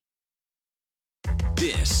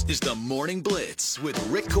This is the Morning Blitz with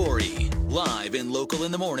Rick Couri. Live and local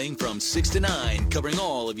in the morning from 6 to 9, covering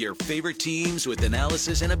all of your favorite teams with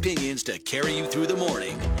analysis and opinions to carry you through the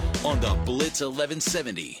morning. On the Blitz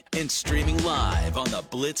 1170 and streaming live on the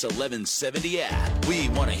Blitz 1170 app. We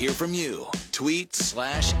want to hear from you.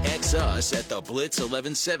 Tweet/X us at the Blitz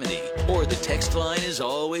 1170, or the text line is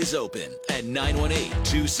always open at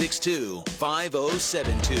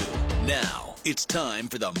 918-262-5072. Now, it's time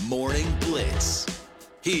for the Morning Blitz.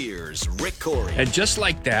 Here's Rick Couri. And just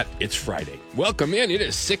like that, it's Friday. Welcome in. It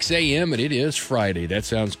is 6 a.m. and it is Friday. That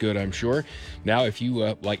sounds good, I'm sure. Now, if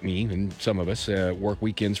you, like me and some of us, work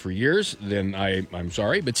weekends for years, then I'm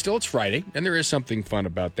sorry, but still it's Friday, and there is something fun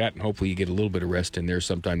about that, and hopefully you get a little bit of rest in there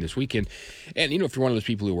sometime this weekend. And, if you're one of those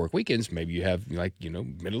people who work weekends, maybe you have, middle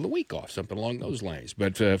of the week off, something along those lines.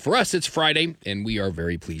 But for us, it's Friday, and we are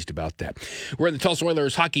very pleased about that. We're in the Tulsa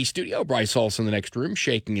Oilers hockey studio. Bryce Hall's in the next room,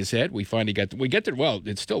 shaking his head. We finally get there. Well,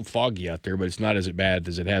 it's still foggy out there, but it's not as bad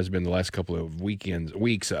as it has been the last couple of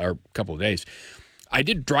weeks, or couple of days. I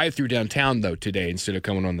did drive through downtown, though, today instead of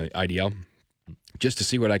coming on the IDL just to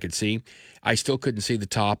see what I could see. I still couldn't see the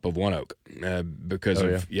top of One Oak because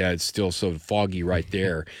it's still so foggy right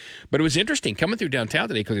there. But it was interesting coming through downtown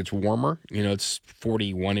today because it's warmer. It's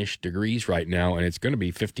 41-ish degrees right now, and it's going to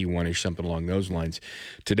be 51-ish, something along those lines.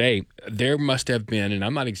 Today, there must have been, and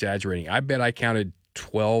I'm not exaggerating, I bet I counted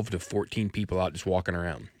 12 to 14 people out just walking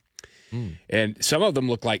around. And some of them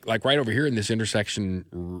look like right over here in this intersection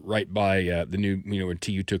right by the new, when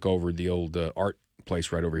TU took over the old art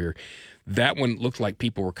place right over here. That one looked like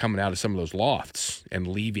people were coming out of some of those lofts and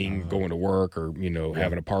leaving, going to work or,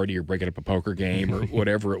 having a party or breaking up a poker game or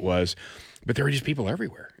whatever it was. But there were just people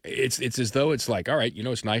everywhere. It's as though it's like, all right,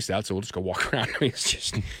 it's nice out, so we'll just go walk around. It's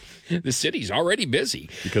just... The city's already busy.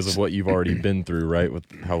 Because of what you've already been through, right? With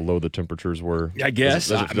how low the temperatures were. I guess.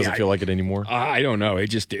 Does it feel like it anymore? I don't know.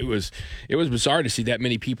 It was bizarre to see that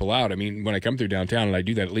many people out. I mean, when I come through downtown, and I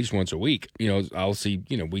do that at least once a week, I'll see,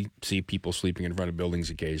 we see people sleeping in front of buildings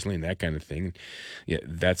occasionally and that kind of thing. Yeah,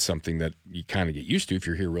 that's something that you kind of get used to if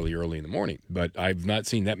you're here really early in the morning. But I've not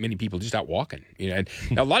seen that many people just out walking. And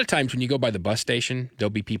now a lot of times when you go by the bus station,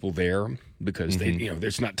 there'll be people there because they,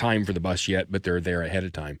 there's not time for the bus yet, but they're there ahead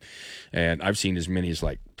of time. And I've seen as many as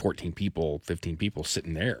like 14 people, 15 people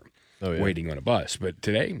sitting there waiting on a bus. But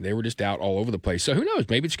today they were just out all over the place. So who knows?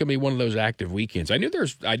 Maybe it's going to be one of those active weekends. I do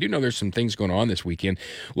know there's some things going on this weekend.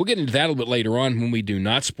 We'll get into that a little bit later on when we do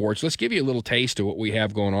not sports. Let's give you a little taste of what we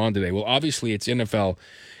have going on today. Well, obviously it's NFL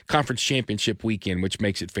Conference Championship weekend, which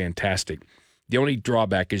makes it fantastic. The only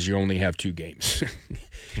drawback is you only have 2 games.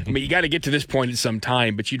 I mean, you got to get to this point at some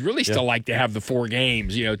time, but you'd really still like to have the 4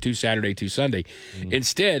 games, 2 Saturday, 2 Sunday.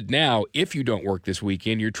 Instead, now, if you don't work this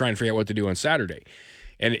weekend, you're trying to figure out what to do on Saturday.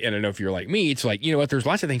 And I don't know if you're like me, it's like, there's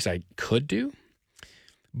lots of things I could do,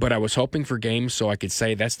 but I was hoping for games so I could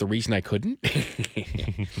say that's the reason I couldn't.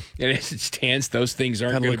 And as it stands, those things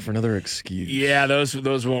aren't kind good. of look for another excuse. Yeah,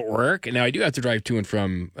 those won't work. Now, I do have to drive to and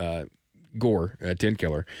from Gore, 10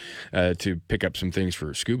 Killer, to pick up some things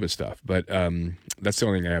for scuba stuff. But that's the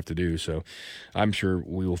only thing I have to do. So I'm sure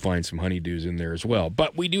we will find some honeydews in there as well.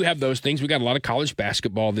 But we do have those things. We got a lot of college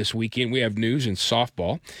basketball this weekend. We have news in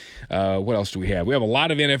softball. What else do we have? We have a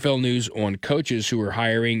lot of NFL news on coaches who are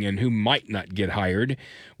hiring and who might not get hired.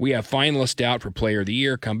 We have finalists out for Player of the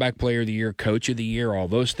Year, Comeback Player of the Year, Coach of the Year, all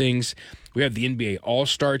those things. We have the NBA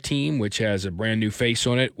All-Star team, which has a brand new face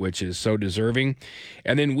on it, which is so deserving.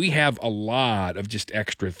 And then we have a lot of just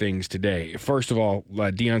extra things today. First of all,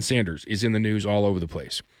 Deion Sanders is in the news all over the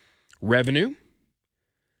place. Revenue,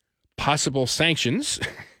 possible sanctions.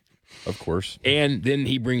 Of course. And then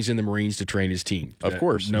he brings in the Marines to train his team. Of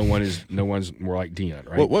course. No one's more like Deion,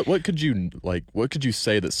 right? What could you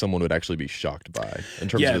say that someone would actually be shocked by in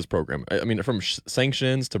terms of his program? I mean, from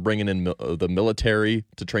sanctions to bringing in the military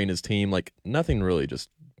to train his team, like nothing really just.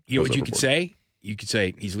 You know what you could say? You could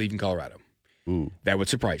say he's leaving Colorado. Ooh. That would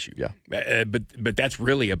surprise you. Yeah. But that's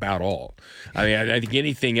really about all. I mean, I think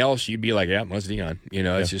anything else you'd be like, yeah, well, it's Deion.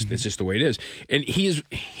 It's just the way it is. And he's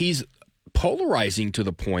polarizing to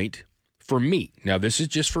the point. For me, now this is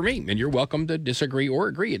just for me, and you're welcome to disagree or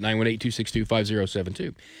agree at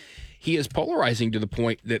 918-262-5072. He is polarizing to the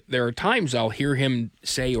point that there are times I'll hear him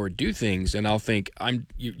say or do things, and I'll think,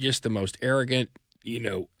 you're just the most arrogant,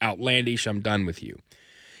 outlandish, I'm done with you.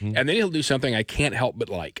 And then he'll do something I can't help but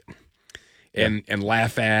like and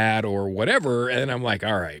laugh at or whatever, and then I'm like,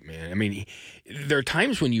 all right, man. I mean, there are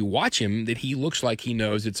times when you watch him that he looks like he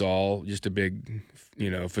knows it's all just a big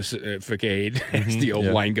facade, as the old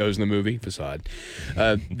line goes in the movie, facade.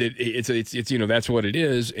 It's that's what it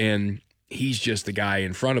is, and he's just the guy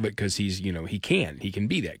in front of it because he can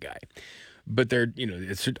be that guy. But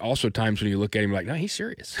it's also times when you look at him like, no, he's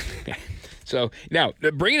serious. So now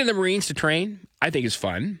bringing in the Marines to train, I think is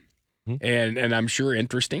fun. And I'm sure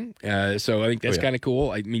interesting. So I think that's kind of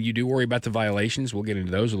cool. I mean, you do worry about the violations. We'll get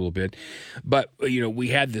into those a little bit. But, we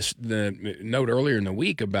had the note earlier in the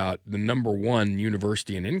week about the number one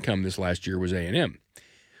university in income this last year was A&M.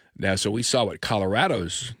 Now, so we saw what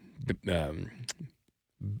Colorado's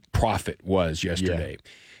profit was yesterday.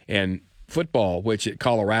 Yeah. And football, which at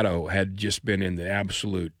Colorado had just been in the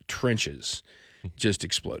absolute trenches, just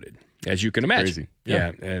exploded. As you can imagine. Crazy.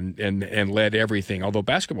 Yeah. And led everything. Although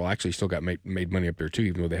basketball actually still got made money up there too,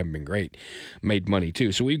 even though they haven't been great. Made money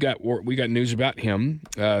too. So we got news about him.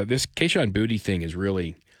 This Kayshon Boutte thing is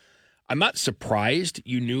really, I'm not surprised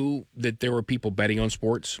you knew that there were people betting on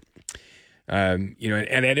sports. And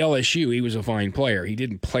at LSU, he was a fine player. He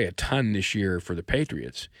didn't play a ton this year for the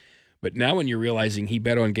Patriots. But now when you're realizing he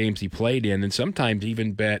bet on games he played in and sometimes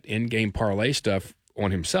even bet in-game parlay stuff on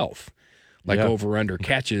himself, like over-under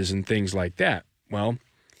catches and things like that. Well,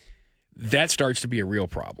 that starts to be a real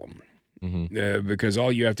problem because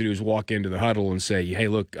all you have to do is walk into the huddle and say, hey,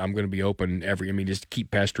 look, I'm going to be open just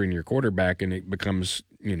keep pestering your quarterback, and it becomes,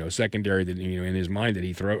 secondary that, in his mind that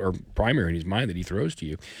he or primary in his mind that he throws to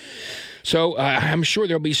you. So I'm sure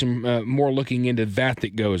there'll be some more looking into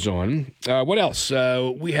that goes on. What else?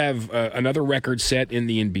 We have another record set in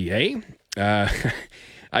the NBA.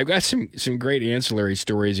 I've got some great ancillary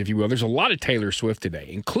stories, if you will. There's a lot of Taylor Swift today,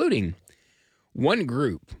 including one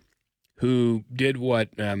group who did what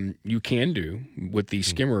you can do with these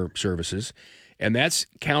skimmer services, and that's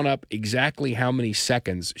count up exactly how many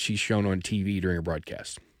seconds she's shown on TV during a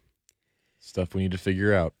broadcast. Stuff we need to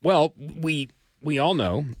figure out. Well, we all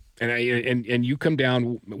know, and you come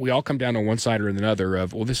down. We all come down on one side or another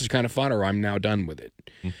of, well, this is kind of fun, or I'm now done with it.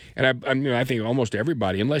 And I think almost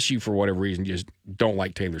everybody, unless you for whatever reason just don't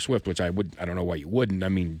like Taylor Swift, which I don't know why you wouldn't. I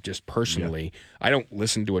mean, just personally, I don't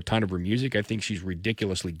listen to a ton of her music. I think she's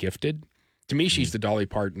ridiculously gifted. To me, she's the Dolly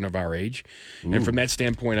Parton of our age, and from that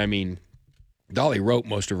standpoint, I mean, Dolly wrote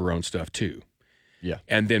most of her own stuff too. Yeah,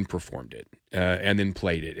 and then performed it, and then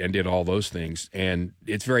played it, and did all those things. And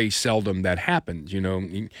it's very seldom that happens.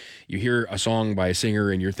 You hear a song by a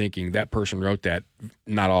singer, and you're thinking that person wrote that.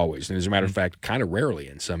 Not always, and as a matter of fact, kind of rarely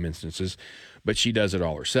in some instances. But she does it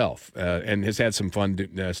all herself, and has had some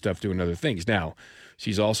fun stuff doing other things. Now,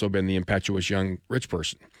 she's also been the impetuous young rich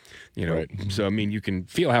person. Right. So, I mean, you can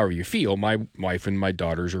feel however you feel. My wife and my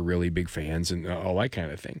daughters are really big fans and all that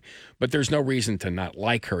kind of thing. But there's no reason to not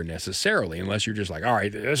like her necessarily unless you're just like, all right,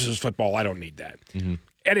 this is football. I don't need that.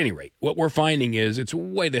 At any rate, what we're finding is it's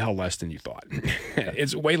way the hell less than you thought.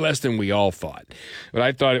 It's way less than we all thought. But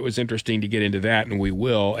I thought it was interesting to get into that, and we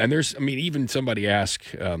will. And even somebody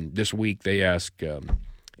asked this week, they asked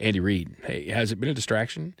Andy Reid, hey, has it been a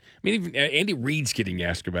distraction? I mean, even Andy Reid's getting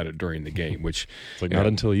asked about it during the game, which it's like not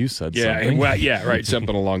until you said something. Right,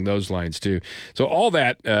 something along those lines too. So all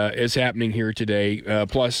that is happening here today.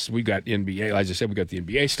 Plus, we got NBA. As I said, we got the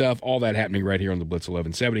NBA stuff. All that happening right here on the Blitz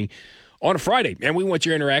 1170 on a Friday. And we want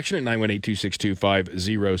your interaction at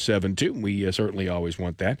 918-262-5072. We certainly always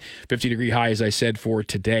want that. 50-degree high, as I said, for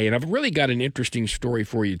today. And I've really got an interesting story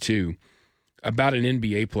for you too about an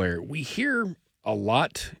NBA player. We hear a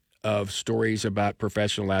lot of stories about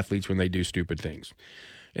professional athletes when they do stupid things.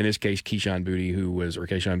 In this case, Kayshon Boutte, who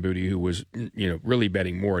was, really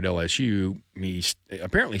betting more at LSU. He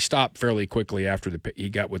apparently stopped fairly quickly after he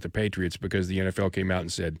got with the Patriots because the NFL came out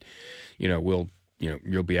and said, you'll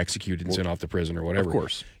be executed and sent off to prison or whatever. Of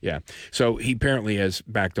course. Yeah. So he apparently has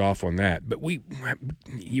backed off on that. But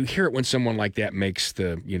you hear it when someone like that makes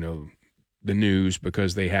the news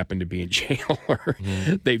because they happen to be in jail or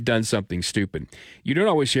they've done something stupid. You don't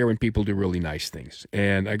always hear when people do really nice things.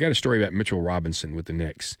 And I got a story about Mitchell Robinson with the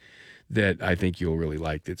Knicks that I think you'll really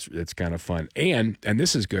like. It's kind of fun. And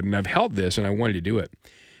this is good, and I've held this, and I wanted to do it.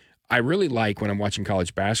 I really like, when I'm watching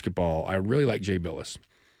college basketball, I really like Jay Billis.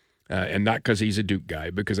 And not because he's a Duke guy,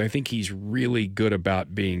 because I think he's really good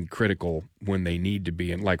about being critical when they need to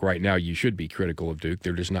be. And like right now, you should be critical of Duke.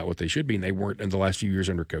 They're just not what they should be, and they weren't in the last few years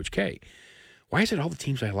under Coach K. Why is it all the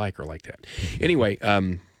teams I like are like that? Anyway,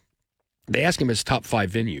 they asked him his top 5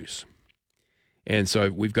 venues. And so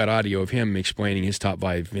we've got audio of him explaining his top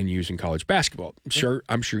 5 venues in college basketball.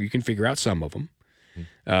 I'm sure you can figure out some of them.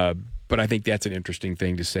 But I think that's an interesting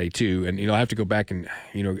thing to say, too. And, I have to go back and,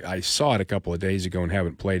 I saw it a couple of days ago and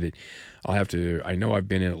haven't played it. I know I've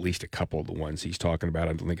been in at least a couple of the ones he's talking about.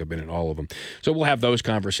 I don't think I've been in all of them. So we'll have those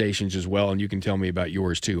conversations as well, and you can tell me about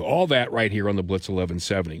yours, too. All that right here on the Blitz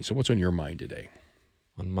 1170. So what's on your mind today?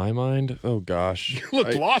 On my mind? Oh, gosh. You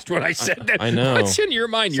looked lost when I said that. I know. What's in your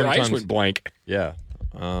mind? Your eyes went blank. Yeah.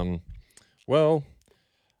 Well,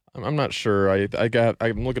 I'm not sure.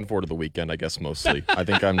 I'm looking forward to the weekend, I guess, mostly. I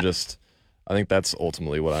think that's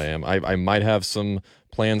ultimately what I am. I might have some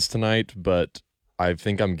plans tonight, but I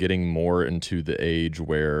think I'm getting more into the age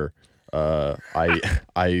where I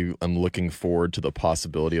am looking forward to the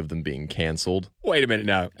possibility of them being canceled. Wait a minute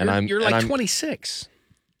now. You're like 26.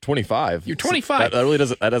 25. You're 25. That really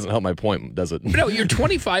doesn't help my point, does it? No, you're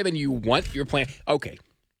 25 and you want your plan. Okay,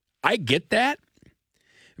 I get that.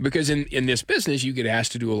 Because in this business, you get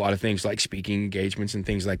asked to do a lot of things like speaking engagements and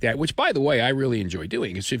things like that, which, by the way, I really enjoy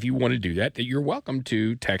doing. So if you want to do that, you're welcome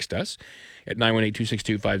to text us at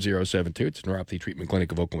 918-262-5072. It's a neuropathy treatment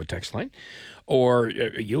clinic of Oakland text line. Or,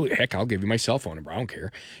 heck, I'll give you my cell phone number. I don't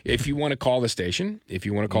care. If you want to call the station, if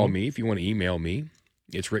you want to call me, if you want to email me,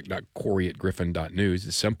 it's rick.couri@griffin.news.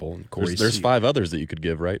 It's simple. And there's 5 others that you could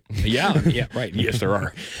give, right? Yeah, right. Yes, there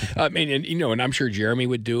are. And I'm sure Jeremy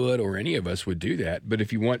would do it, or any of us would do that. But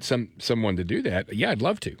if you want someone to do that, yeah, I'd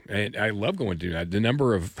love to. And I love going to do that. The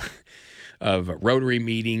number of Rotary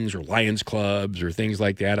meetings or Lions clubs or things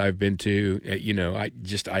like that I've been to,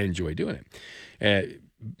 I enjoy doing it.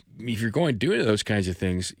 If you're going to do those kinds of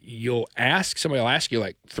things, somebody will ask you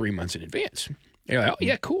like 3 months in advance. You're like, oh,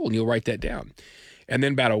 yeah, cool. And you'll write that down. And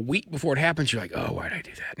then about a week before it happens, you're like, oh, why did I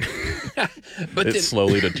do that? But it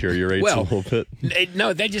slowly deteriorates a little bit.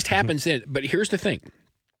 No, that just happens then. But here's the thing.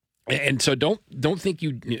 And so don't think,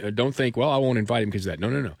 well, I won't invite him because of that.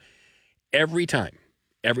 No. Every time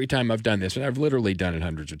I've done this, and I've literally done it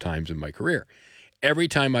hundreds of times in my career, every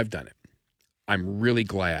time I've done it, I'm really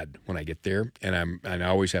glad when I get there, and I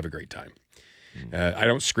always have a great time. I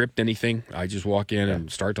don't script anything. I just walk in and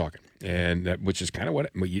start talking, which is kind of what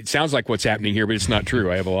it sounds like what's happening here, but it's not true.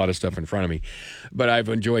 I have a lot of stuff in front of me, but I've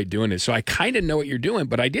enjoyed doing it. So I kind of know what you're doing,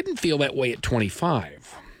 but I didn't feel that way at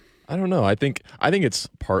 25. I don't know. I think it's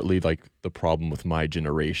partly like the problem with my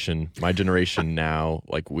generation. My generation now,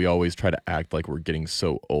 like we always try to act like we're getting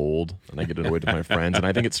so old, and I get annoyed with my friends, and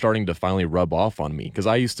I think it's starting to finally rub off on me because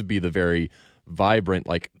I used to be the very vibrant,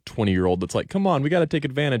 like 20-year-old that's like, come on, we got to take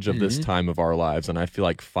advantage of this time of our lives. And I feel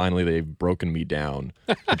like finally they've broken me down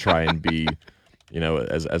to try and be,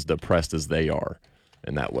 as depressed as they are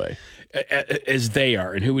in that way. As they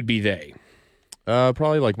are. And who would be they?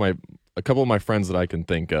 Probably like a couple of my friends that I can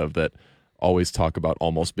think of that always talk about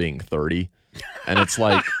almost being 30. And it's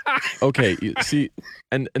like, okay, see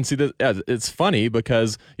that it's funny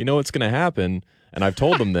because you know what's going to happen. And I've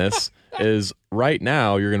told them this is right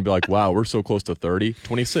now you're going to be like, wow, we're so close to 30,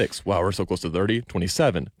 26. Wow, we're so close to 30,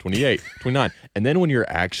 27, 28, 29. And then when you're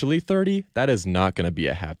actually 30, that is not going to be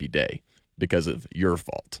a happy day because of your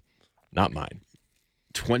fault, not mine.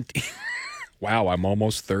 20. Wow, I'm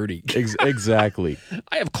almost 30. Exactly.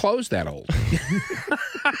 I have clothes that old.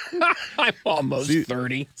 I'm almost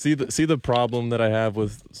 30. See the problem that I have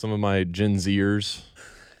with some of my Gen Zers?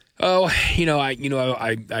 Oh,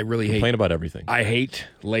 I really complain about everything. I hate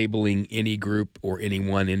labeling any group or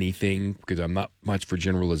anyone anything because I'm not much for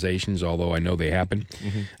generalizations, although I know they happen.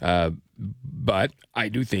 But I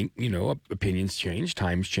do think, opinions change,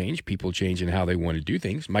 times change, people change in how they want to do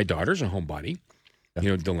things. My daughter's a homebody.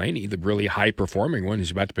 Yeah. Delaney, the really high-performing one,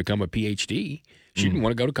 is about to become a PhD. She didn't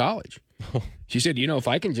want to go to college. She said, if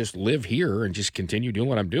I can just live here and just continue doing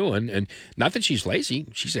what I'm doing, and not that she's lazy,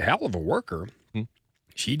 she's a hell of a worker.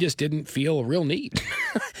 She just didn't feel a real need.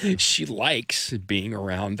 She likes being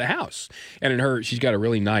around the house. And she's got a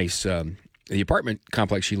really nice, the apartment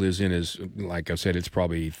complex she lives in is, like I said, it's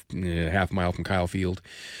probably half a mile from Kyle Field.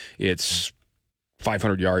 It's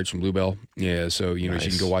 500 yards from Bluebell. Yeah, so, nice. She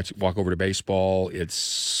can go walk over to baseball.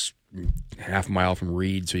 It's half a mile from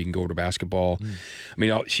Reed, so you can go over to basketball. I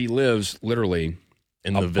mean, she lives literally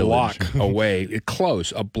in the block away,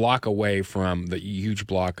 a block away from the huge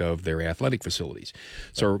block of their athletic facilities.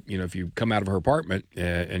 So, if you come out of her apartment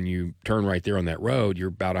and you turn right there on that road, you're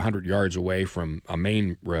about 100 yards away from a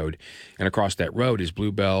main road. And across that road is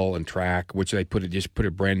Bluebell and track, which they just put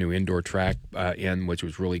a brand new indoor track in, which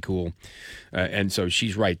was really cool. And so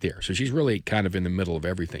she's right there. So she's really kind of in the middle of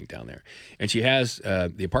everything down there. And she has,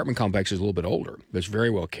 the apartment complex is a little bit older, but it's very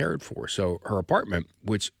well cared for. So her apartment,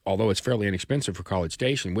 which, although it's fairly inexpensive for College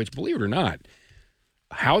Station, which, believe it or not,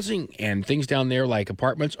 housing and things down there like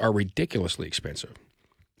apartments are ridiculously expensive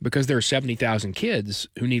because there are 70,000 kids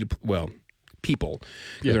who need people,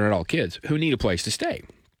 they're not all kids, who need a place to stay.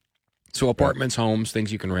 So apartments, homes,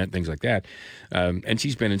 things you can rent, things like that. And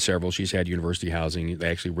she's been in several. She's had university housing. They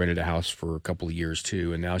actually rented a house for a couple of years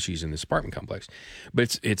too, and now she's in this apartment complex.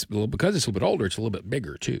 But it's a little, because it's a little bit older, it's a little bit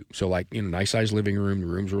bigger too. So like, nice size living room, the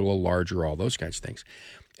rooms are a little larger, all those kinds of things.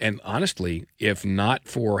 And honestly, if not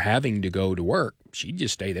for having to go to work, she'd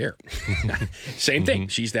just stay there. Same thing.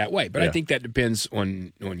 She's that way. But I think that depends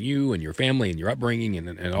on you and your family and your upbringing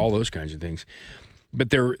and all those kinds of things. But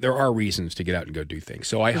there are reasons to get out and go do things.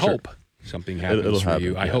 So I hope something happens for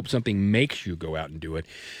you. I hope something makes you go out and do it,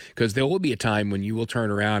 because there will be a time when you will turn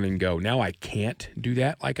around and go, now I can't do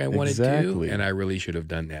that like I wanted to, and I really should have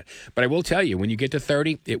done that. But I will tell you, when you get to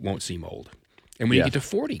 30, it won't seem old. And when you get to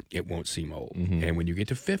 40, it won't seem old. And when you get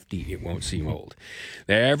to 50, it won't seem old.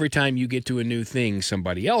 Now, every time you get to a new thing,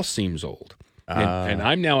 somebody else seems old. And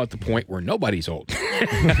I'm now at the point where nobody's old.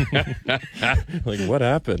 Like, what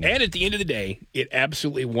happened? And at the end of the day, it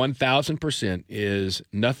absolutely 1,000% is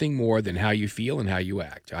nothing more than how you feel and how you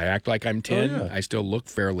act. I act like I'm 10. I still look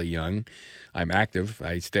fairly young. I'm active.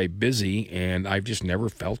 I stay busy, and I've just never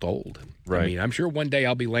felt old. Right. I mean, I'm sure one day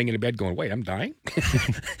I'll be laying in bed going, wait, I'm dying?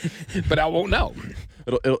 But I won't know.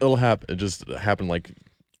 It'll happen. It just happened like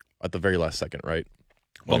at the very last second, right?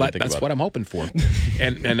 Well, that's what I'm hoping for,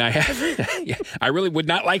 and I have. I really would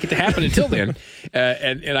not like it to happen until then,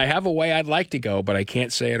 and I have a way I'd like to go, but I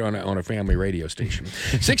can't say it on a family radio station.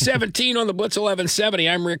 6:17 on the Blitz 1170.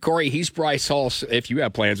 I'm Rick Couri. He's Bryce Hall. If you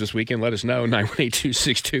have plans this weekend, let us know.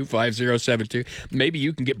 918-262-5072. Maybe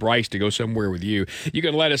you can get Bryce to go somewhere with you. You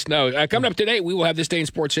can let us know. Coming up today, we will have This Day in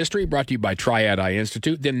Sports History, brought to you by Triad Eye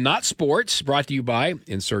Institute. Then Not Sports, brought to you by,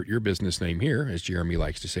 insert your business name here, as Jeremy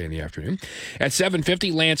likes to say in the afternoon. At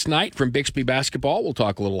 7:50. Lance Knight from Bixby Basketball. We'll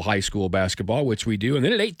talk a little high school basketball, which we do. And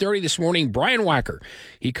then at 8:30 this morning, Brian Wacker.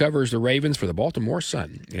 He covers the Ravens for the Baltimore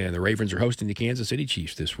Sun. And the Ravens are hosting the Kansas City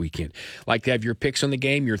Chiefs this weekend. Like to have your picks on the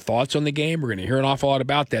game, your thoughts on the game. We're going to hear an awful lot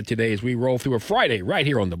about that today as we roll through a Friday right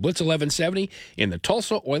here on the Blitz 1170 in the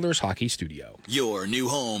Tulsa Oilers Hockey Studio. Your new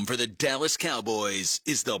home for the Dallas Cowboys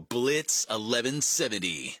is the Blitz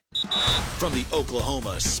 1170. From the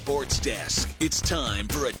Oklahoma Sports Desk, it's time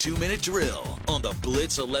for a 2-minute drill on the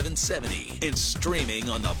Blitz 1170 and streaming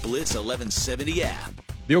on the Blitz 1170 app.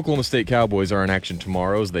 The Oklahoma State Cowboys are in action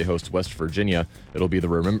tomorrow as they host West Virginia. It'll be the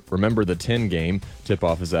Remember the 10 game.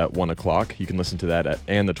 Tip-off is at 1 o'clock. You can listen to that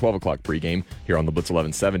and the 12 o'clock pregame here on the Blitz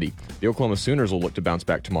 1170. The Oklahoma Sooners will look to bounce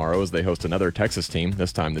back tomorrow as they host another Texas team,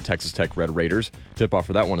 this time the Texas Tech Red Raiders. Tip-off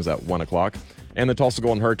for that one is at 1 o'clock. And the Tulsa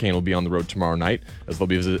Golden Hurricane will be on the road tomorrow night as they'll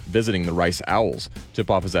be visiting the Rice Owls.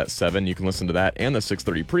 Tip-off is at 7. You can listen to that and the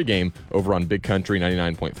 6:30 pregame over on Big Country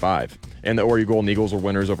 99.5. And the ORU Golden Eagles were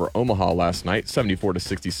winners over Omaha last night,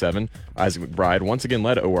 74-67. Isaac McBride once again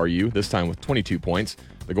led ORU, this time with 22 points.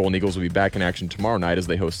 The Golden Eagles will be back in action tomorrow night as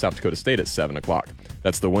they host South Dakota State at 7 o'clock.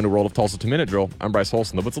 That's the Winter World of Tulsa 2-minute drill. I'm Bryce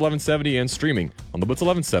Holson, the Blitz 1170, and streaming on the Blitz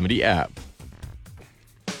 1170 app.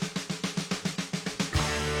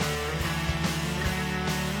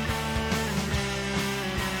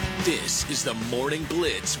 This is the Morning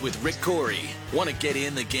Blitz with Rick Couri. Want to get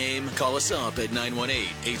in the game? Call us up at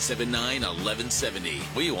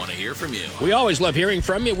 918-879-1170. We want to hear from you. We always love hearing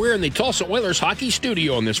from you. We're in the Tulsa Oilers Hockey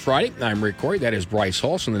Studio on this Friday. I'm Rick Couri. That is Bryce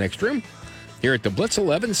Hulse in the next room. Here at the Blitz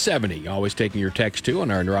 1170. Always taking your text, too,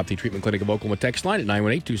 on our Neuropathy Treatment Clinic of Oklahoma text line at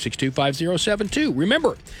 918-262-5072.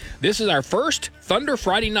 Remember, this is our first Thunder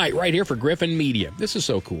Friday night right here for Griffin Media. This is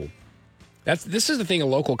so cool. This is the thing a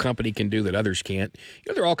local company can do that others can't.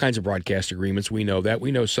 There are all kinds of broadcast agreements. We know that.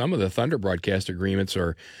 We know some of the Thunder broadcast agreements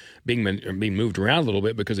are being moved around a little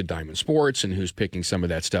bit because of Diamond Sports and who's picking some of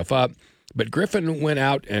that stuff up. But Griffin went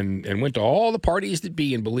out and went to all the parties that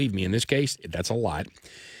be, and believe me, in this case, that's a lot,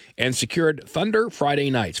 and secured Thunder Friday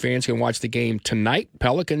nights. Fans can watch the game tonight,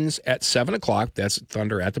 Pelicans at 7 o'clock. That's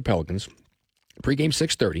Thunder at the Pelicans. Pregame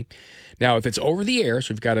 6:30. Now, if it's over the air,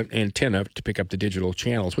 so we've got an antenna to pick up the digital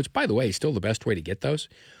channels, which, by the way, is still the best way to get those.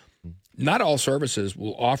 Not all services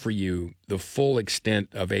will offer you the full extent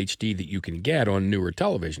of HD that you can get on newer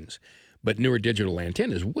televisions, but newer digital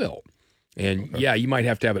antennas will. And, yeah, you might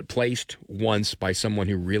have to have it placed once by someone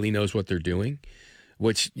who really knows what they're doing,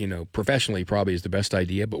 which, professionally probably is the best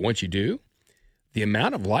idea. But once you do, the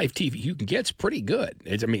amount of live TV you can get is pretty good.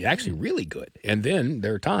 Actually really good. And then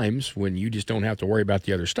there are times when you just don't have to worry about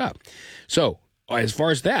the other stuff. So as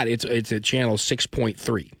far as that, it's at channel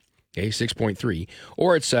 6.3, okay, 6.3,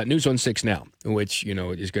 or it's News on 6 Now, which,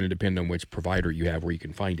 is going to depend on which provider you have where you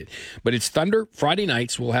can find it. But it's Thunder Friday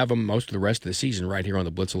nights. We'll have them most of the rest of the season right here on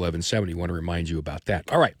the Blitz 1170. Want to remind you about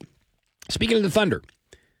that. All right. Speaking of the Thunder,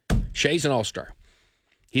 Shea's an all-star.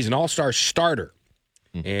 He's an all-star starter.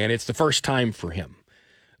 And it's the first time for him.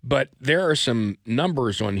 But there are some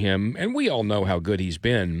numbers on him, and we all know how good he's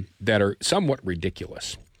been, that are somewhat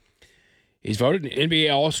ridiculous. He's voted an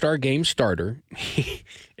NBA All-Star Game starter.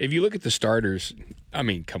 If you look at the starters, I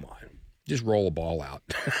mean, come on. Just roll a ball out.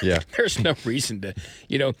 Yeah. There's no reason to,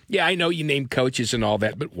 I know you name coaches and all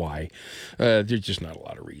that, but why? There's just not a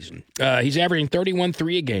lot of reason. He's averaging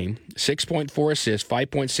 31.3 a game, 6.4 assists,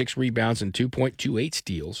 5.6 rebounds, and 2.28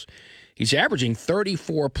 steals. He's averaging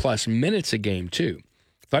 34-plus minutes a game, too.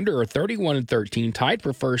 Thunder are 31-13, tied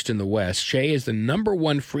for first in the West. Shea is the number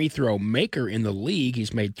one free throw maker in the league.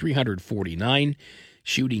 He's made 349,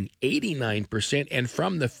 shooting 89%, and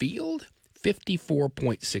from the field,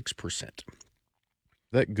 54.6%.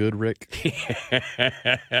 That good, Rick?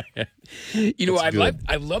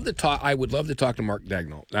 I would love to talk to Mark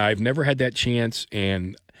Dagnall. I've never had that chance,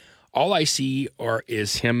 and all I see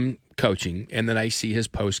is him coaching, and then I see his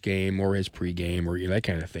post game or his pregame or that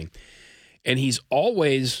kind of thing. And he's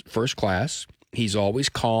always first class. He's always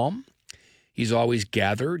calm. He's always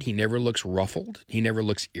gathered. He never looks ruffled. He never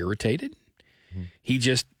looks irritated. Mm-hmm. He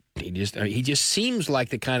just seems like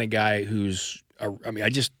the kind of guy who's.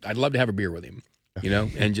 I'd love to have a beer with him,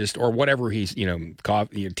 and or whatever he's,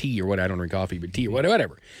 coffee, tea or what. I don't drink coffee, but tea or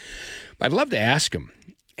whatever. I'd love to ask him,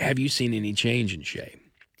 have you seen any change in Shea?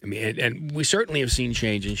 I mean, and we certainly have seen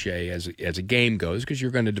change in Shea as a game goes, because you're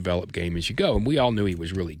going to develop game as you go, and we all knew he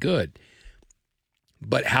was really good.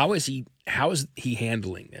 But how is he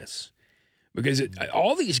handling this? Because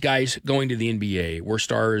all these guys going to the NBA were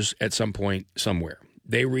stars at some point somewhere.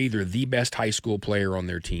 They were either the best high school player on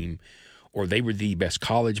their team, or they were the best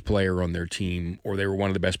college player on their team, or they were one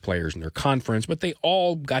of the best players in their conference, but they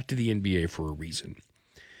all got to the NBA for a reason.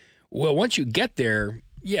 Well, once you get there,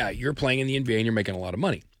 yeah, you're playing in the NBA and you're making a lot of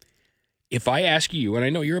money. If I ask you, and I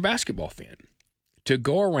know you're a basketball fan, to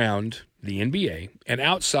go around the NBA and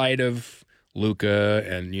outside of Luka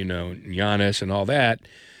and, Giannis and all that,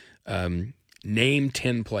 name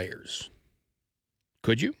 10 players.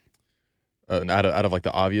 Could you? Out of like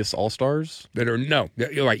the obvious all-stars? No.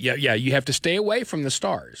 You're right. Yeah. You have to stay away from the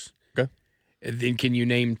stars. Okay. And then can you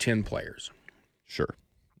name 10 players? Sure.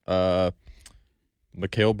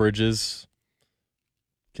 Mikal Bridges,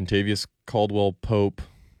 Kentavious Caldwell-Pope,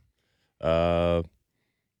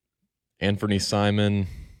 Anthony Simon.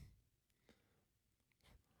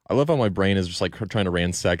 I love how my brain is just like trying to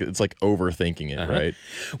ransack it. It's like overthinking it, right?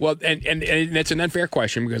 Well, and that's an unfair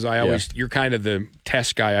question, because you're kind of the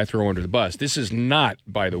test guy I throw under the bus. This is not,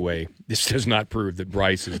 by the way, this does not prove that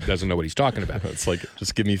Bryce doesn't know what he's talking about. It's like,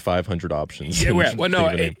 just give me 500 options. Yeah, well,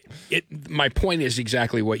 no, my point is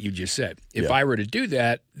exactly what you just said. If I were to do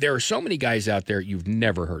that, there are so many guys out there you've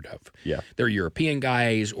never heard of. Yeah. They're European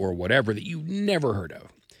guys or whatever that you've never heard of.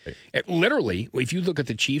 Right. Literally, if you look at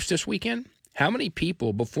the Chiefs this weekend, how many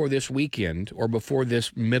people before this weekend or before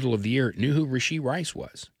this middle of the year knew who Rashee Rice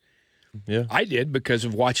was? Yeah. I did, because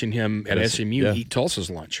of watching him at SMU eat Tulsa's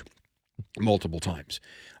lunch multiple times.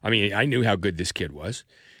 I mean, I knew how good this kid was,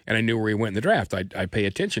 and I knew where he went in the draft. I pay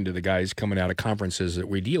attention to the guys coming out of conferences that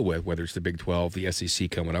we deal with, whether it's the Big 12, the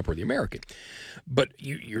SEC coming up, or the American. But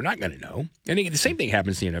you're not going to know. And the same thing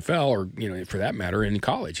happens in the NFL, or, for that matter, in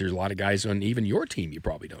college. There's a lot of guys on even your team you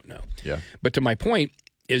probably don't know. Yeah. But to my point,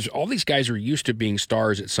 is all these guys are used to being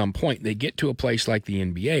stars at some point. They get to a place like the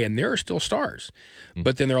NBA, and there are still stars.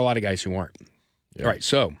 But then there are a lot of guys who aren't. Yeah. All right,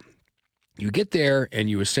 so you get there, and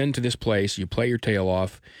you ascend to this place, you play your tail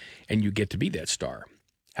off, and you get to be that star.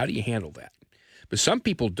 How do you handle that? But some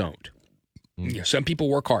people don't. Some people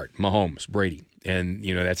work hard. Mahomes, Brady. And,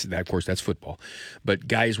 of course, that's football. But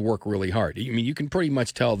guys work really hard. I mean, you can pretty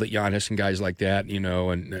much tell that Giannis and guys like that,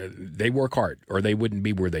 and they work hard, or they wouldn't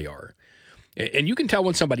be where they are. And you can tell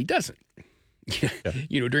when somebody doesn't. Yeah.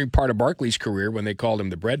 During part of Barkley's career, when they called him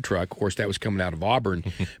the bread truck, of course, that was coming out of Auburn,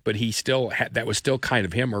 but he still that was still kind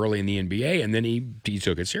of him early in the NBA, and then he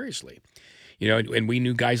took it seriously. And we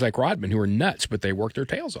knew guys like Rodman who were nuts, but they worked their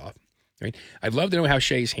tails off. Right? I'd love to know how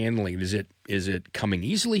Shea's handling it. Is it coming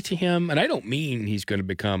easily to him? And I don't mean he's going to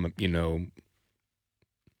become,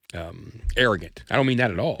 arrogant. I don't mean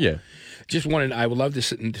that at all. Yeah. I would love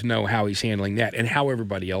to know how he's handling that and how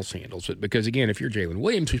everybody else handles it. Because, again, if you're Jalen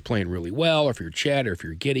Williams, who's playing really well, or if you're Chet, or if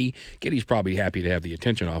you're Giddy's probably happy to have the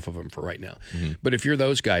attention off of him for right now. Mm-hmm. But if you're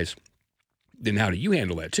those guys, then how do you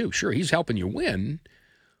handle that too? Sure, he's helping you win,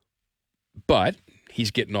 but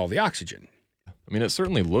he's getting all the oxygen. I mean, it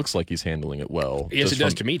certainly looks like he's handling it well. Yes, it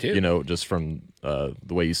does to me too. Just from the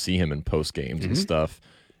way you see him in post games and stuff.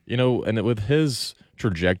 And with his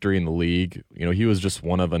trajectory in the league, he was just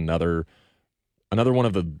one of another another one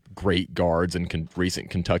of the great guards in recent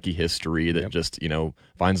Kentucky history that just,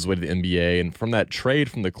 finds his way to the NBA. And from that trade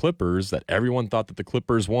from the Clippers that everyone thought that the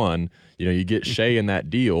Clippers won, you get Shea in that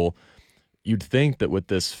deal. You'd think that with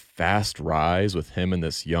this fast rise with him and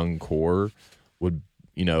this young core would,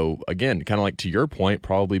 again, kind of like to your point,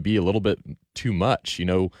 probably be a little bit too much,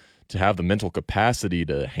 to have the mental capacity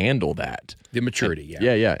to handle that. The maturity,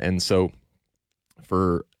 Yeah. And so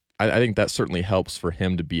I think that certainly helps for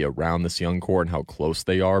him to be around this young core and how close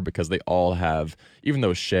they are, because they all have, even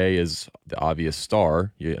though Shea is the obvious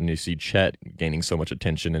star, and you see Chet gaining so much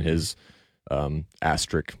attention in his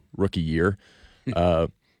asterisk rookie year,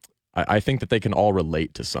 I think that they can all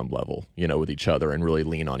relate to some level, with each other and really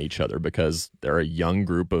lean on each other, because they're a young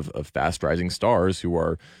group of fast rising stars who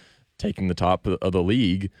are taking the top of the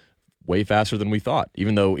league way faster than we thought,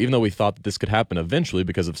 even though we thought that this could happen eventually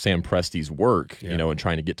because of Sam Presti's work, and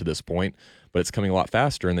trying to get to this point, but it's coming a lot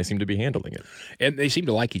faster, and they seem to be handling it. And they seem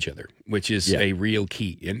to like each other, which is a real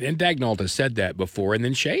key. And Dagnall has said that before, and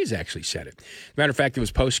then Shea's actually said it. Matter of fact, it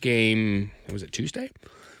was post-game, was it Tuesday?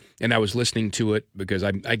 And I was listening to it because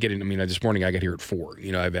I get in. This morning I got here at 4.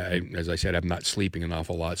 As I said, I'm not sleeping an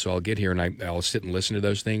awful lot, so I'll get here and I'll sit and listen to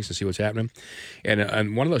those things and see what's happening. And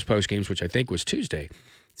on one of those post games, which I think was Tuesday,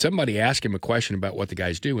 somebody asked him a question about what the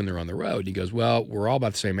guys do when they're on the road. He goes, "Well, we're all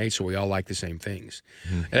about the same age, so we all like the same things."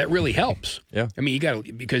 And that really helps. Yeah. You got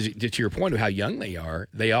to, because to your point of how young they are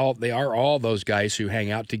all those guys who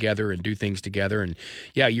hang out together and do things together. And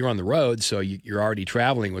you're on the road, so you're already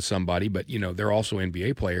traveling with somebody, but they're also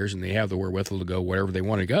NBA players, and they have the wherewithal to go wherever they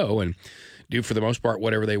want to go and do, for the most part,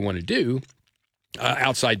 whatever they want to do.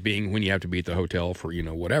 Outside being when you have to be at the hotel for,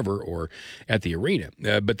 whatever, or at the arena.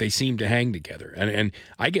 But they seem to hang together. And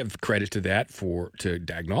I give credit to that to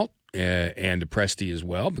Dagnall and to Presti as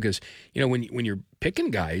well, because, when you're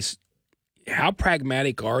picking guys, how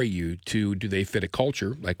pragmatic are you do they fit a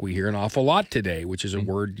culture? Like we hear an awful lot today, which is a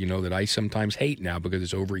word, that I sometimes hate now because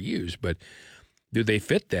it's overused. But do they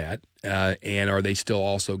fit that? And are they still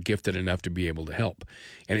also gifted enough to be able to help?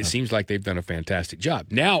 And it seems like they've done a fantastic job.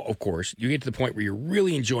 Now, of course, you get to the point where you're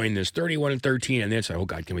really enjoying this 31-13, and then it's like, oh,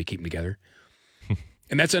 God, can we keep them together?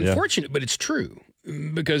 And that's unfortunate, but it's true,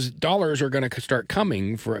 because dollars are going to start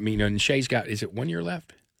coming for, and Shea's got, is it 1 year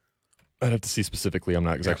left? I'd have to see specifically. I'm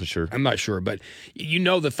not exactly sure. I'm not sure, but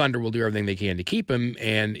the Thunder will do everything they can to keep him,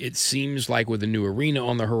 and it seems like with a new arena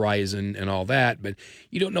on the horizon and all that, but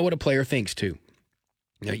you don't know what a player thinks, too.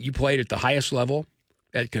 You played at the highest level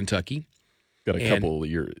at Kentucky. Got a couple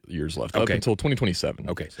years left, up until 2027.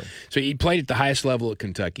 Okay. So you played at the highest level at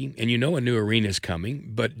Kentucky, and a new arena is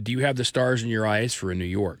coming, but do you have the stars in your eyes for a New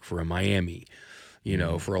York, for a Miami,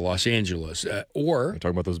 for a Los Angeles? Or we're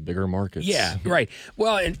talking about those bigger markets. Yeah, right.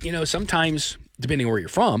 Well, and, sometimes, depending on where you're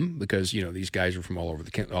from, because, these guys are from all over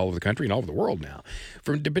the country and all over the world now,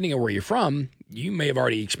 depending on where you're from, you may have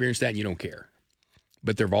already experienced that and you don't care.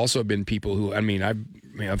 But there have also been people who,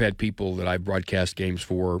 I've had people that I've broadcast games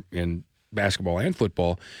for in basketball and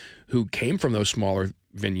football who came from those smaller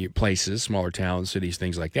venue places, smaller towns, cities,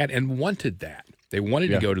 things like that, and wanted that. They wanted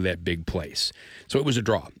to go to that big place. So it was a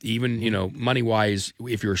draw. Even, money-wise,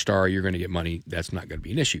 if you're a star, you're going to get money. That's not going to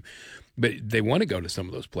be an issue. But they want to go to some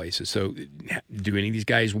of those places. So do any of these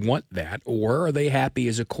guys want that? Or are they happy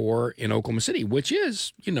as a core in Oklahoma City, which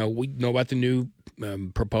is, we know about the new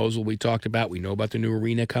proposal we talked about. We know about the new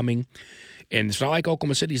arena coming. And it's not like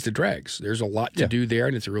Oklahoma City's the dregs. There's a lot to do there,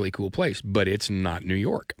 and it's a really cool place. But it's not New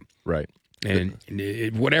York. Right. And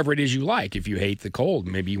whatever it is you like, if you hate the cold,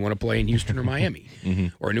 maybe you want to play in Houston or Miami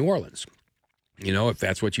or New Orleans. If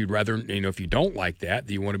that's what you'd rather, if you don't like that,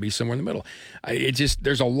 you want to be somewhere in the middle.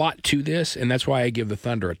 There's a lot to this, and that's why I give the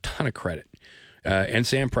Thunder a ton of credit. And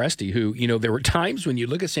Sam Presti, who, there were times when you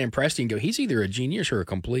look at Sam Presti and go, he's either a genius or a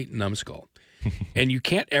complete numbskull. And you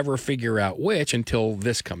can't ever figure out which until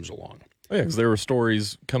this comes along. Oh, yeah, because there were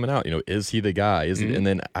stories coming out, is he the guy? And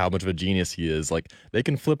then how much of a genius he is. Like, they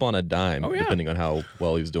can flip on a dime depending on how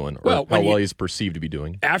well he's doing, or how well he's perceived to be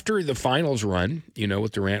doing. After the finals run,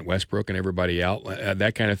 with Durant, Westbrook, and everybody out,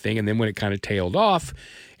 that kind of thing, and then when it kind of tailed off,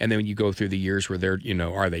 and then when you go through the years where they're,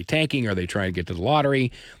 are they tanking? Are they trying to get to the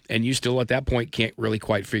lottery? And you still, at that point, can't really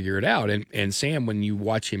quite figure it out. And Sam, when you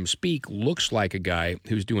watch him speak, looks like a guy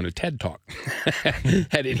who's doing a TED Talk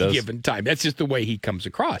at any given time. That's just the way he comes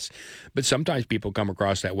across. But sometimes people come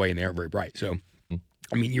across that way, and they aren't very bright. So,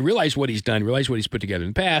 you realize what he's done, realize what he's put together in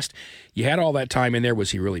the past. You had all that time in there. Was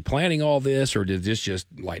he really planning all this, or did this just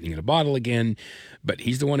lightning in a bottle again? But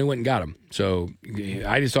he's the one who went and got him. So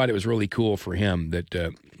I just thought it was really cool for him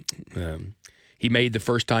that he made the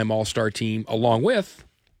first-time All-Star team along with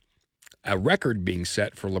a record being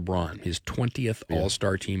set for LeBron, his 20th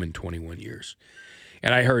All-Star team in 21 years.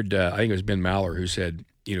 And I heard, I think it was Ben Maller who said,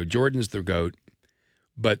 Jordan's the GOAT,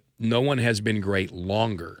 but no one has been great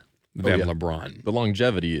longer than LeBron. The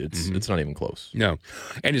longevity, it's not even close. No.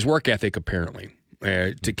 And his work ethic, apparently,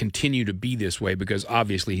 to continue to be this way, because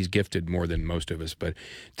obviously he's gifted more than most of us. But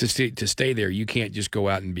to stay there, you can't just go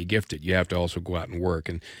out and be gifted. You have to also go out and work.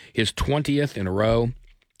 And his 20th in a row,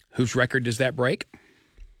 whose record does that break?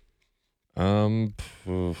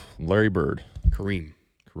 Larry Bird. Kareem.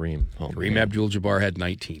 Oh, Kareem Abdul-Jabbar had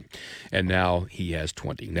 19, and now he has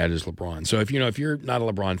 20. And that is LeBron. So if you're not a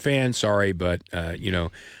LeBron fan, sorry, but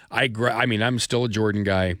I'm still a Jordan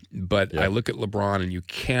guy, but I look at LeBron and you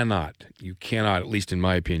cannot, at least in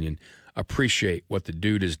my opinion, appreciate what the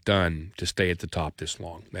dude has done to stay at the top this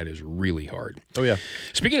long. That is really hard. Oh, yeah.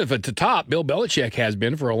 Speaking of at the top, Bill Belichick has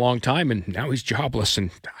been for a long time, and now he's jobless,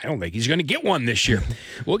 and I don't think he's going to get one this year.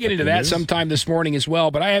 We'll get into that sometime this morning as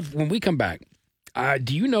well, but when we come back,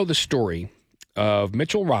 do you know the story of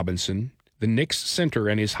Mitchell Robinson, the Knicks center,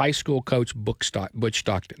 and his high school coach, Butch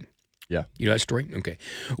Stockton? Yeah. You know that story? Okay.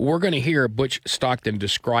 We're going to hear Butch Stockton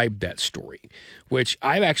describe that story, which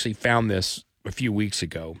I've actually found this a few weeks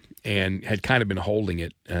ago and had kind of been holding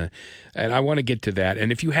it. And I want to get to that.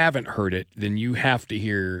 And if you haven't heard it, then you have to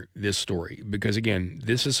hear this story because, again,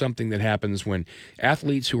 this is something that happens when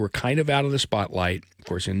athletes who are kind of out of the spotlight, of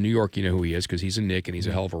course, in New York, you know who he is because he's a Knick and he's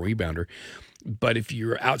a hell of a rebounder. But if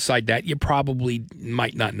you're outside that, you probably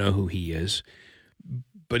might not know who he is.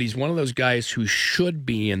 But he's one of those guys who should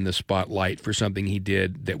be in the spotlight for something he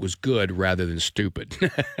did that was good rather than stupid,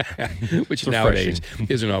 which nowadays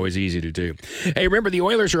isn't always easy to do. Hey, remember, the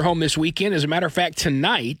Oilers are home this weekend. As a matter of fact,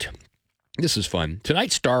 tonight, this is fun.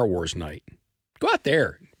 Tonight's Star Wars night. Go out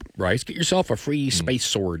there, Bryce. Get yourself a free space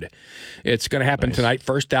sword. It's going to happen tonight.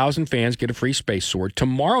 First 1,000 fans get a free space sword.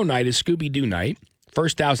 Tomorrow night is Scooby-Doo night.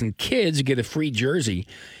 First 1,000 kids get a free jersey,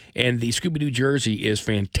 and the Scooby-Doo jersey is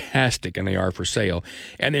fantastic, and they are for sale.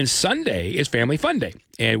 And then Sunday is Family Fun Day,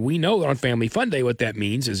 and we know that on Family Fun Day what that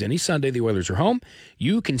means is any Sunday the Oilers are home,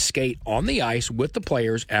 you can skate on the ice with the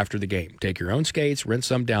players after the game. Take your own skates, rent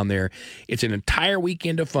some down there. It's an entire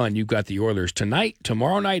weekend of fun. You've got the Oilers tonight,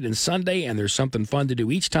 tomorrow night, and Sunday, and there's something fun to do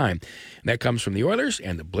each time. And that comes from the Oilers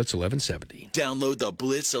and the Blitz 1170. Download the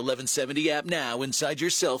Blitz 1170 app now inside your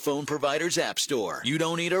cell phone provider's app store. You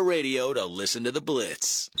don't need a radio to listen to the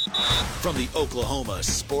Blitz. From the Oklahoma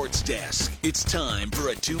Sports Desk, it's time for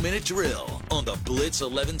a 2-minute drill on the Blitz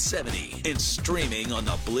 1170 and streaming on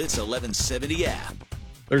the Blitz 1170 app.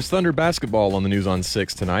 There's Thunder basketball on the News on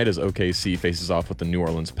 6 tonight as OKC faces off with the New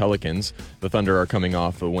Orleans Pelicans. The Thunder are coming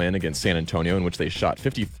off a win against San Antonio in which they shot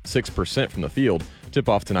 56% from the field.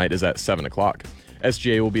 Tip-off tonight is at 7 o'clock.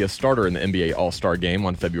 SGA will be a starter in the NBA All-Star Game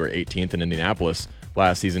on February 18th in Indianapolis.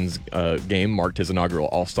 Last season's game marked his inaugural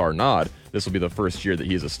All-Star nod. This will be the first year that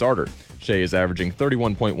he is a starter. Shea is averaging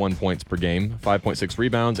 31.1 points per game, 5.6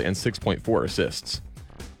 rebounds, and 6.4 assists.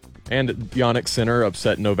 And Yannick Sinner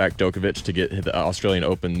upset Novak Djokovic to get the Australian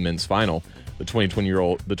Open men's final. The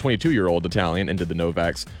 22-year-old Italian ended the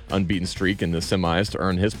Novak's unbeaten streak in the semis to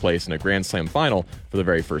earn his place in a Grand Slam final for the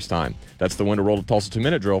very first time. That's the Winter Roll to Tulsa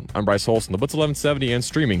 2-minute drill. I'm Bryce Holst on the Blitz 1170 and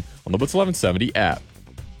streaming on the Blitz 1170 app.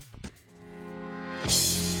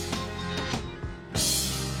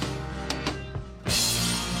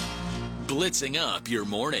 Blitzing up your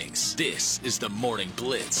mornings. This is the Morning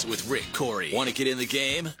Blitz with Rick Couri. Want to get in the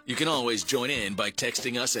game? You can always join in by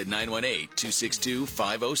texting us at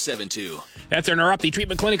 918-262-5072. That's our Neuropathy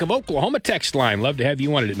Treatment Clinic of Oklahoma text line. Love to have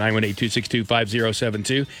you on it at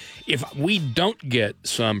 918-262-5072. If we don't get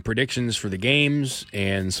some predictions for the games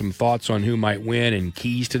and some thoughts on who might win and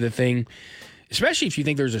keys to the thing, especially if you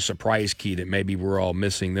think there's a surprise key that maybe we're all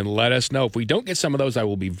missing, then let us know. If we don't get some of those, I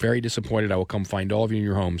will be very disappointed. I will come find all of you in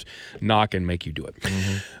your homes, knock, and make you do it.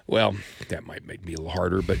 Mm-hmm. Well, that might make me a little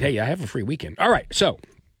harder, but hey, I have a free weekend. All right, so.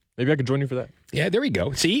 Maybe I could join you for that. Yeah, there we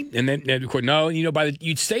go. See? And then, of course, no,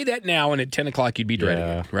 you'd say that now, and at 10 o'clock you'd be dreading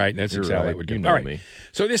it, right? That's exactly what it would do. All right. Me.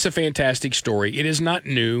 So this is a fantastic story. It is not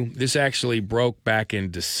new. This actually broke back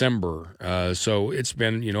in December, so it's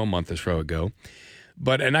been, a month or so ago.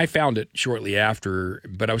 And I found it shortly after,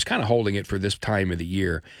 but I was kind of holding it for this time of the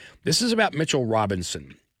year. This is about Mitchell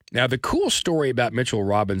Robinson. Now, the cool story about Mitchell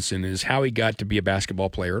Robinson is how he got to be a basketball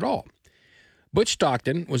player at all. Butch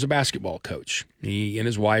Stockton was a basketball coach. He and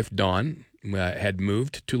his wife, Dawn, had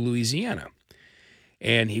moved to Louisiana,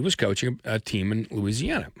 and he was coaching a team in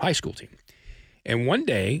Louisiana, high school team. And one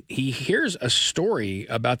day, he hears a story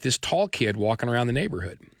about this tall kid walking around the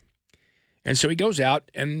neighborhood. And so he goes out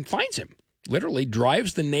and finds him. Literally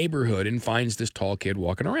drives the neighborhood and finds this tall kid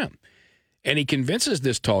walking around. And he convinces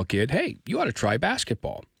this tall kid, hey, you ought to try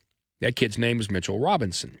basketball. That kid's name is Mitchell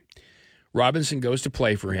Robinson. Robinson goes to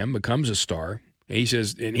play for him, becomes a star. And he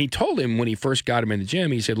says, and he told him when he first got him in the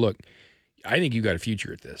gym, he said, look, I think you got a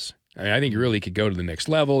future at this. I think you really could go to the next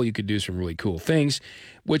level. You could do some really cool things,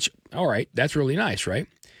 which, all right, that's really nice, right?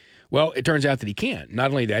 Well, it turns out that he can.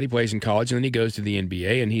 Not only that, he plays in college, and then he goes to the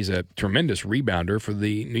NBA, and he's a tremendous rebounder for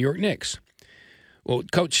the New York Knicks. Well,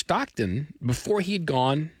 Coach Stockton, before he had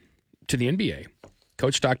gone to the NBA,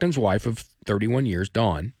 Coach Stockton's wife of 31 years,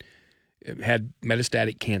 Dawn, had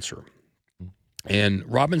metastatic cancer. And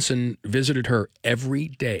Robinson visited her every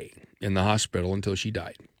day in the hospital until she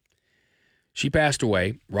died. She passed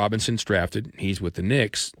away. Robinson's drafted. He's with the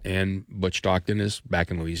Knicks, and Butch Stockton is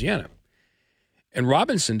back in Louisiana. And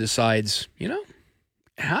Robinson decides,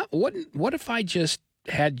 what if I just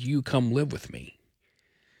had you come live with me?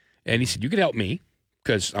 And he said, you could help me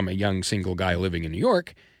because I'm a young single guy living in New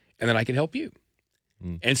York, and then I could help you.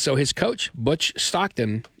 And so his coach, Butch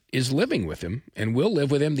Stockton, is living with him and will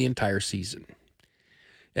live with him the entire season.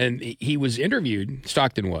 And he was interviewed,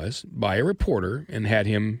 Stockton was, by a reporter and had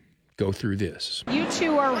him go through this. You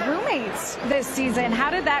two are roommates this season. How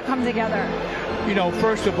did that come together?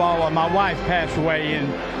 First of all, my wife passed away in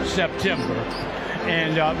September.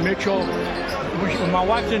 And Mitchell, when my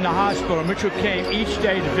wife's in the hospital, Mitchell came each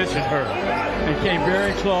day to visit her and came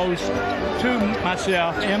very close to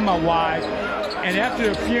myself and my wife. And after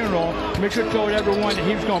the funeral, Mitchell told everyone that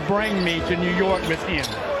he was going to bring me to New York with him.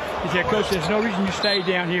 He said, Coach, there's no reason you stay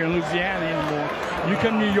down here in Louisiana anymore. You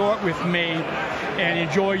come to New York with me and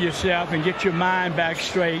enjoy yourself and get your mind back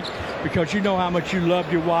straight because you know how much you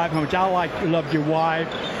love your wife, how much I love your wife.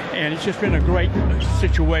 And it's just been a great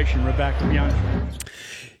situation, Rebecca, to be honest with you.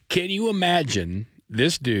 Can you imagine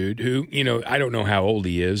this dude who, I don't know how old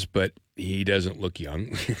he is, but he doesn't look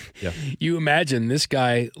young. Yeah. You imagine this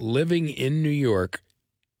guy living in New York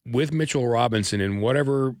with Mitchell Robinson in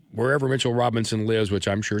wherever Mitchell Robinson lives, which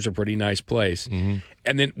I'm sure is a pretty nice place. Mm-hmm.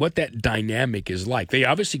 And then what that dynamic is like. They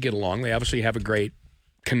obviously get along. They obviously have a great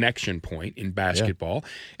connection point in basketball.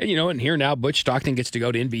 Yeah. And, and here now Butch Stockton gets to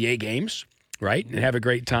go to NBA games, right, and have a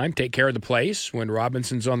great time, take care of the place when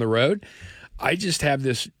Robinson's on the road. I just have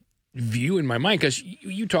this view in my mind because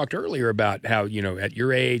you talked earlier about how, at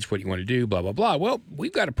your age, what you want to do, blah, blah, blah. Well,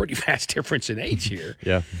 we've got a pretty vast difference in age here.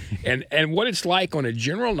 Yeah. And what it's like on a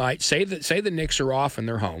general night, say the Knicks are off and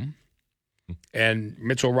they're home and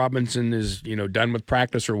Mitchell Robinson is, done with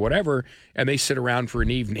practice or whatever, and they sit around for an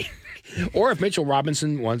evening. Or if Mitchell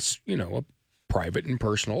Robinson wants, a private and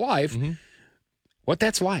personal life, what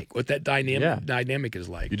that's like, what that dynamic is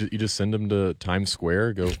like. You just send them to Times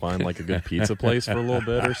Square, go find like a good pizza place for a little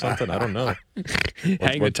bit or something. I don't know.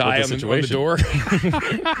 Hang a tie on the door.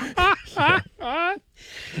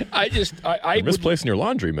 You're misplacing your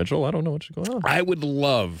laundry, Mitchell. I don't know what's going on. I would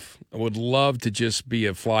love to just be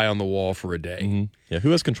a fly on the wall for a day. Mm-hmm. Yeah,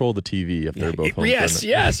 who has control of the TV if they're both home? Yes,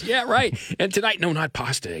 yeah, right. And tonight, no, not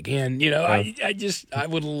pasta again. I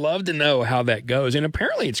would love to know how that goes. And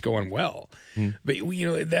apparently it's going well. Mm. But,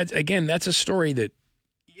 that's a story that,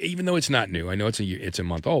 even though it's not new, I know it's a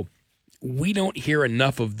month old, we don't hear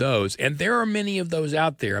enough of those. And there are many of those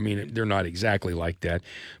out there. I mean, they're not exactly like that,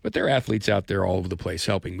 but there are athletes out there all over the place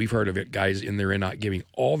helping. We've heard of it, guys in their giving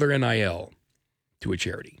all their NIL to a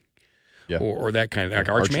charity. Yeah. Or that kind of, like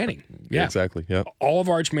Arch Manning. Yeah, exactly. Yeah. All of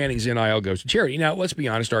Arch Manning's NIL goes to charity. Now, let's be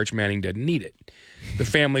honest, Arch Manning doesn't need it. The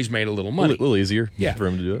family's made a little money. A little easier for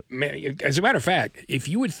him to do it. As a matter of fact, if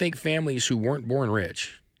you would think families who weren't born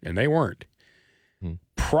rich, and they weren't,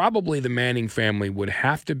 probably the Manning family would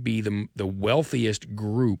have to be the wealthiest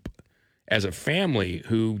group as a family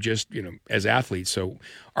who just, as athletes. So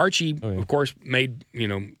Archie, of course, made,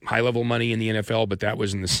 high-level money in the NFL, but that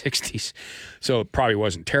was in the 60s. So it probably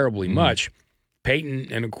wasn't terribly much. Peyton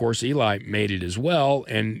and, of course, Eli made it as well.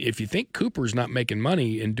 And if you think Cooper's not making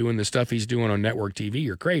money and doing the stuff he's doing on network TV,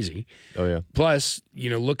 you're crazy. Oh, yeah. Plus,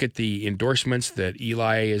 look at the endorsements that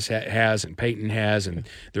Eli has and Peyton has, and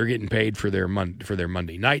they're getting paid for their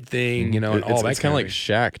Monday night thing, and all that. It's kind of like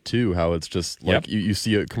Shaq, too, how it's just like you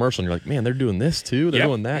see a commercial and you're like, man, they're doing this, too. They're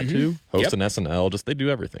doing that, too. Hosting SNL. They do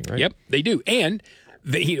everything, right? Yep, they do. And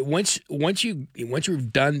once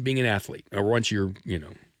you've done being an athlete, or once you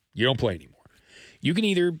don't play anymore, you can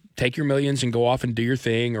either take your millions and go off and do your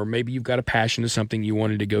thing, or maybe you've got a passion to something you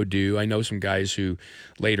wanted to go do. I know some guys who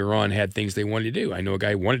later on had things they wanted to do. I know a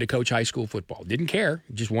guy who wanted to coach high school football. Didn't care,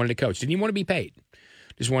 just wanted to coach. Didn't even want to be paid.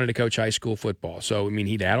 Just wanted to coach high school football. So,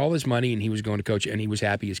 he'd had all his money and he was going to coach, and he was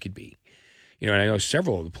happy as could be. And I know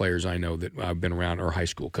several of the players I know that I've been around are high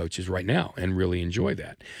school coaches right now and really enjoy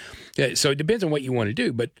that. So it depends on what you want to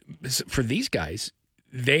do. But for these guys,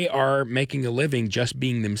 they are making a living just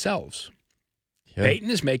being themselves. Yeah. Peyton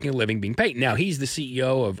is making a living being Peyton. Now, he's the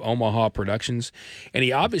CEO of Omaha Productions, and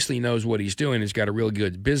he obviously knows what he's doing. He's got a real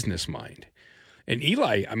good business mind. And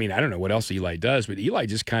Eli, I mean, I don't know what else Eli does, but Eli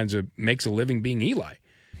just kind of makes a living being Eli.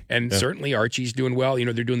 And certainly Archie's doing well. You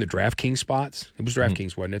know, they're doing the DraftKings spots. It was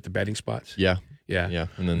DraftKings, wasn't it? The betting spots? Yeah. Yeah. Yeah.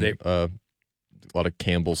 And then a lot of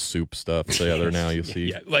Campbell's soup stuff together now, you see.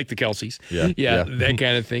 Yeah, like the Kelseys. Yeah. That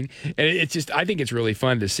kind of thing. And it's just, I think it's really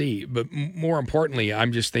fun to see. But more importantly,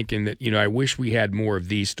 I'm just thinking that, I wish we had more of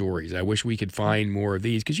these stories. I wish we could find more of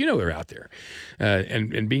these because, they're out there.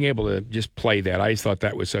 And being able to just play that, I just thought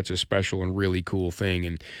that was such a special and really cool thing.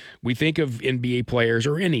 And we think of NBA players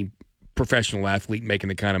or any professional athlete making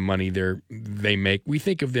the kind of money they make. We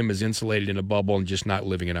think of them as insulated in a bubble and just not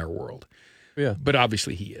living in our world. Yeah. But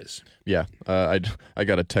obviously he is. Yeah. I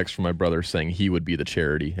got a text from my brother saying he would be the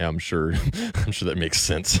charity. I'm sure that makes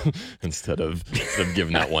sense. Instead of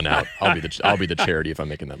giving that one out, I'll be the charity if I'm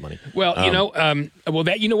making that money. Well,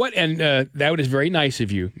 that, you know what? And that is very nice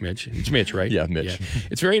of you, Mitch. It's Mitch, right? Yeah, Mitch. Yeah.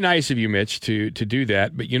 It's very nice of you, Mitch, to do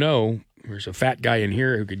that. But there's a fat guy in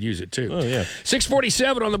here who could use it too. Oh, yeah.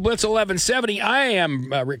 6:47 on the Blitz 1170. I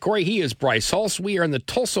am Rick Couri. He is Bryce Hulse. We are in the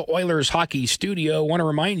Tulsa Oilers hockey studio. I want to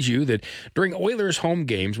remind you that during Oilers home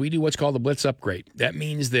games, we do what's called the Blitz upgrade. That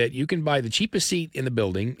means that you can buy the cheapest seat in the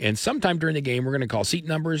building, and sometime during the game, we're going to call seat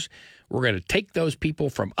numbers. We're going to take those people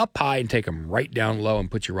from up high and take them right down low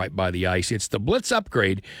and put you right by the ice. It's the Blitz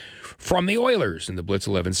upgrade from the Oilers in the Blitz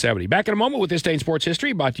 1170. Back in a moment with This Day in Sports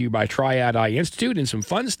History, brought to you by Triad Eye Institute, and some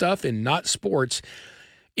fun stuff in Not Sports,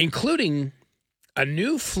 including a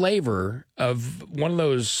new flavor of one of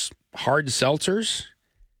those hard seltzers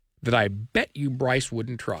that I bet you Bryce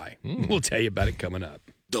wouldn't try. We'll tell you about it coming up.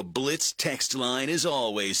 The Blitz text line is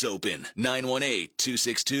always open.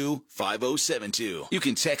 918-262-5072. You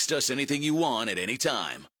can text us anything you want at any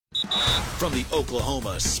time. From the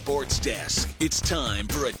Oklahoma Sports Desk, it's time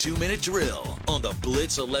for a 2-minute drill on the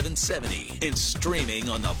Blitz 1170 and streaming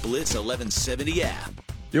on the Blitz 1170 app.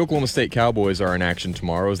 The Oklahoma State Cowboys are in action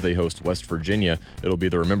tomorrow as they host West Virginia. It'll be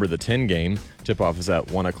the Remember the 10 game. Tip-off is at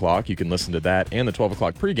 1 o'clock. You can listen to that and the 12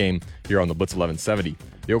 o'clock pregame here on the Blitz 1170.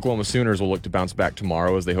 The Oklahoma Sooners will look to bounce back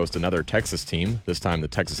tomorrow as they host another Texas team, this time the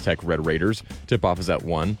Texas Tech Red Raiders. Tip-off is at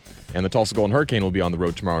 1. And the Tulsa Golden Hurricane will be on the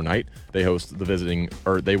road tomorrow night. They will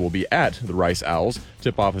be at the Rice Owls.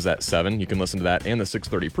 Tip-off is at 7. You can listen to that and the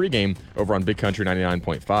 6:30 pregame over on Big Country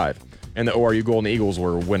 99.5. And the ORU Golden Eagles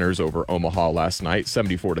were winners over Omaha last night,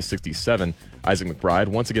 74-67. Isaac McBride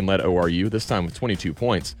once again led ORU, this time with 22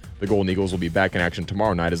 points. The Golden Eagles will be back in action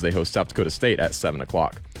tomorrow night as they host South Dakota State at 7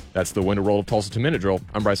 o'clock. That's the Winter Roll of Tulsa 2-Minute Drill.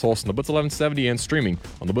 I'm Bryce Holst on the Blitz 1170 and streaming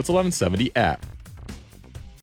on the Blitz 1170 app.